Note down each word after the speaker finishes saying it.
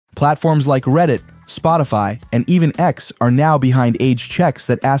Platforms like Reddit, Spotify, and even X are now behind age checks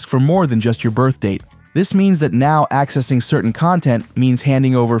that ask for more than just your birth date. This means that now accessing certain content means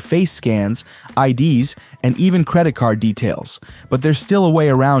handing over face scans, IDs, and even credit card details. But there's still a way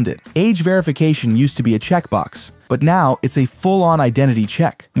around it. Age verification used to be a checkbox, but now it's a full-on identity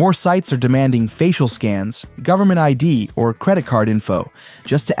check. More sites are demanding facial scans, government ID, or credit card info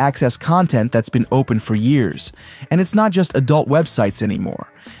just to access content that's been open for years. And it's not just adult websites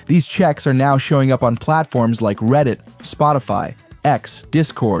anymore. These checks are now showing up on platforms like Reddit, Spotify, X,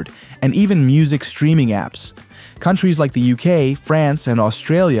 Discord, and even music streaming apps. Countries like the UK, France, and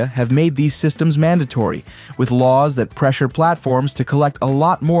Australia have made these systems mandatory, with laws that pressure platforms to collect a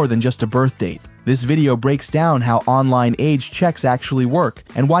lot more than just a birth date. This video breaks down how online age checks actually work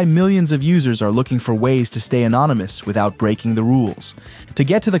and why millions of users are looking for ways to stay anonymous without breaking the rules. To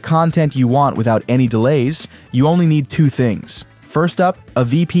get to the content you want without any delays, you only need two things. First up, a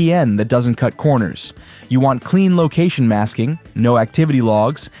VPN that doesn't cut corners. You want clean location masking, no activity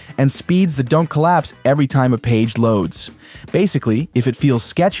logs, and speeds that don't collapse every time a page loads. Basically, if it feels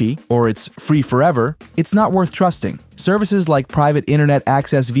sketchy, or it's free forever, it's not worth trusting. Services like Private Internet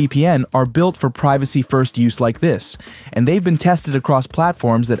Access VPN are built for privacy-first use like this, and they've been tested across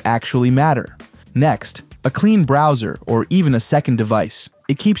platforms that actually matter. Next, a clean browser or even a second device.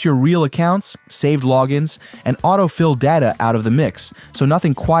 It keeps your real accounts, saved logins, and autofill data out of the mix, so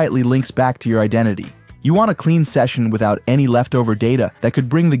nothing quietly links back to your identity. You want a clean session without any leftover data that could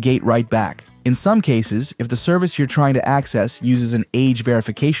bring the gate right back. In some cases, if the service you're trying to access uses an age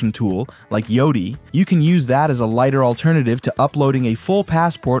verification tool, like Yoti, you can use that as a lighter alternative to uploading a full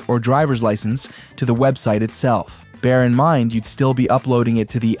passport or driver's license to the website itself. Bear in mind you'd still be uploading it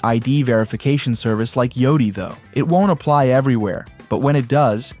to the ID verification service like Yoti though. It won't apply everywhere, but when it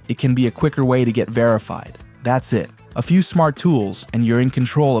does, it can be a quicker way to get verified. That's it. A few smart tools, and you're in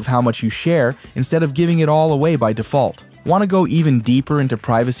control of how much you share instead of giving it all away by default. Want to go even deeper into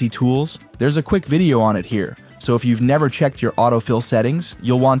privacy tools? There's a quick video on it here, so if you've never checked your autofill settings,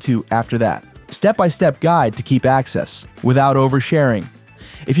 you'll want to after that. Step-by-step guide to keep access without oversharing.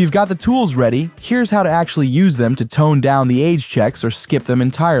 If you've got the tools ready, here's how to actually use them to tone down the age checks or skip them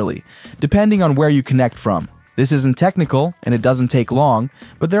entirely, depending on where you connect from. This isn't technical, and it doesn't take long,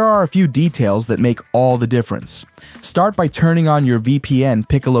 but there are a few details that make all the difference. Start by turning on your VPN,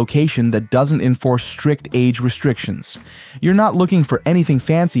 pick a location that doesn't enforce strict age restrictions. You're not looking for anything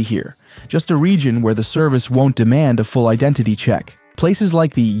fancy here, just a region where the service won't demand a full identity check. Places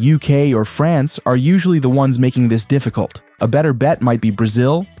like the UK or France are usually the ones making this difficult. A better bet might be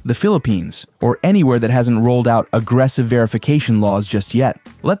Brazil, the Philippines, or anywhere that hasn't rolled out aggressive verification laws just yet.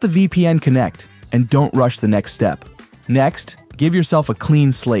 Let the VPN connect, and don't rush the next step. Next, give yourself a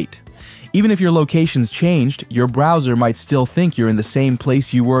clean slate. Even if your location's changed, your browser might still think you're in the same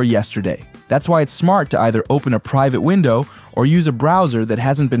place you were yesterday. That's why it's smart to either open a private window or use a browser that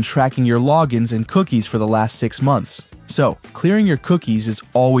hasn't been tracking your logins and cookies for the last 6 months. So, clearing your cookies is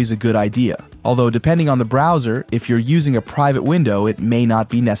always a good idea. Although depending on the browser, if you're using a private window, it may not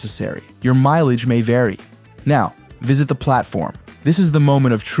be necessary. Your mileage may vary. Now, visit the platform. This is the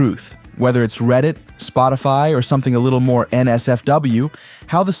moment of truth. Whether it's Reddit, Spotify, or something a little more NSFW,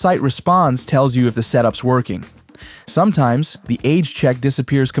 how the site responds tells you if the setup's working. Sometimes, the age check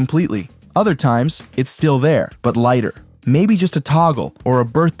disappears completely. Other times, it's still there, but lighter. Maybe just a toggle or a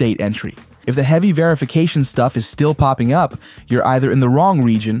birth date entry. If the heavy verification stuff is still popping up, you're either in the wrong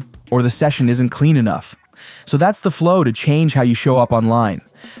region or the session isn't clean enough. So that's the flow to change how you show up online.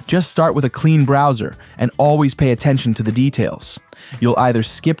 Just start with a clean browser and always pay attention to the details. You'll either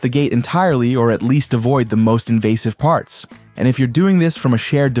skip the gate entirely or at least avoid the most invasive parts. And if you're doing this from a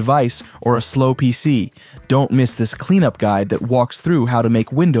shared device or a slow PC, don't miss this cleanup guide that walks through how to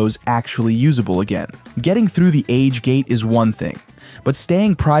make Windows actually usable again. Getting through the age gate is one thing, but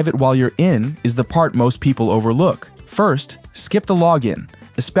staying private while you're in is the part most people overlook. First, skip the login,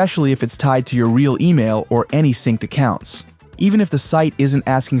 especially if it's tied to your real email or any synced accounts. Even if the site isn't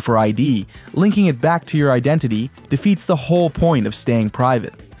asking for ID, linking it back to your identity defeats the whole point of staying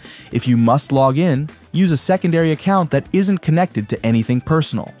private. If you must log in, use a secondary account that isn't connected to anything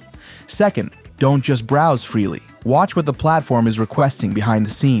personal. Second, don't just browse freely. Watch what the platform is requesting behind the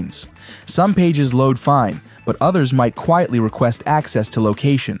scenes. Some pages load fine, but others might quietly request access to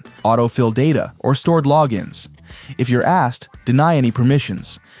location, autofill data, or stored logins. If you're asked, deny any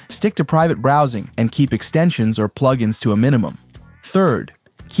permissions. Stick to private browsing and keep extensions or plugins to a minimum. Third,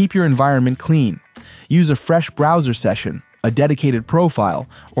 keep your environment clean. Use a fresh browser session, a dedicated profile,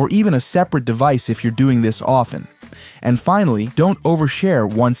 or even a separate device if you're doing this often. And finally, don't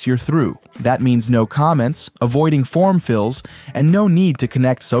overshare once you're through. That means no comments, avoiding form fills, and no need to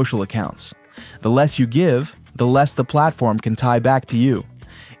connect social accounts. The less you give, the less the platform can tie back to you.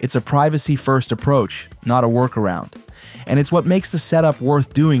 It's a privacy-first approach, not a workaround. And it's what makes the setup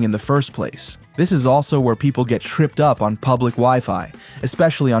worth doing in the first place. This is also where people get tripped up on public Wi-Fi,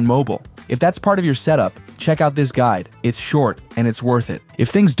 especially on mobile. If that's part of your setup, check out this guide. It's short and it's worth it. If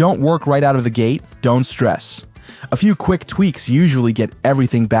things don't work right out of the gate, don't stress. A few quick tweaks usually get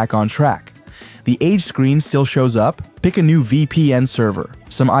everything back on track. The age screen still shows up, pick a new VPN server.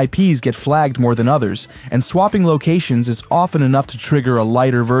 Some IPs get flagged more than others, and swapping locations is often enough to trigger a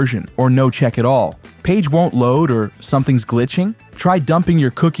lighter version, or no check at all. Page won't load or something's glitching? Try dumping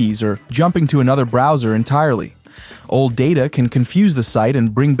your cookies or jumping to another browser entirely. Old data can confuse the site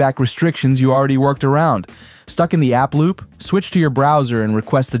and bring back restrictions you already worked around. Stuck in the app loop? Switch to your browser and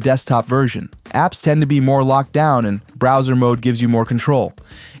request the desktop version. Apps tend to be more locked down and browser mode gives you more control.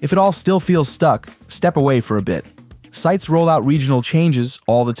 If it all still feels stuck, step away for a bit. Sites roll out regional changes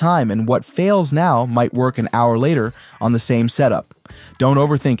all the time, and what fails now might work an hour later on the same setup. Don't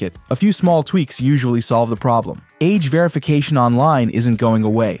overthink it. A few small tweaks usually solve the problem. Age verification online isn't going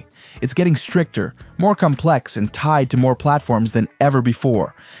away. It's getting stricter, more complex, and tied to more platforms than ever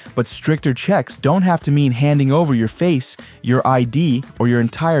before. But stricter checks don't have to mean handing over your face, your ID, or your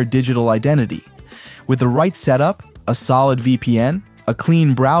entire digital identity. With the right setup, a solid VPN, a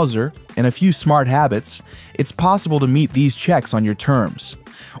clean browser, and a few smart habits, it's possible to meet these checks on your terms.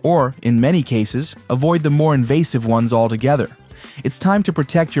 Or, in many cases, avoid the more invasive ones altogether. It's time to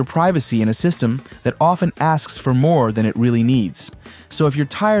protect your privacy in a system that often asks for more than it really needs. So if you're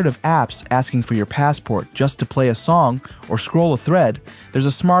tired of apps asking for your passport just to play a song or scroll a thread, there's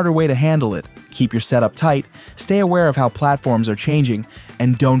a smarter way to handle it. Keep your setup tight, stay aware of how platforms are changing,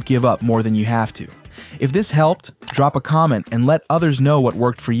 and don't give up more than you have to. If this helped, drop a comment and let others know what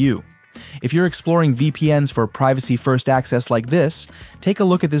worked for you. If you're exploring VPNs for privacy-first access like this, take a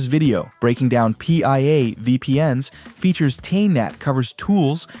look at this video. Breaking down PIA VPNs features Tainnat covers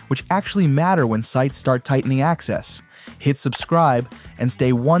tools which actually matter when sites start tightening access. Hit subscribe and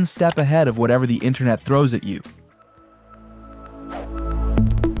stay one step ahead of whatever the internet throws at you.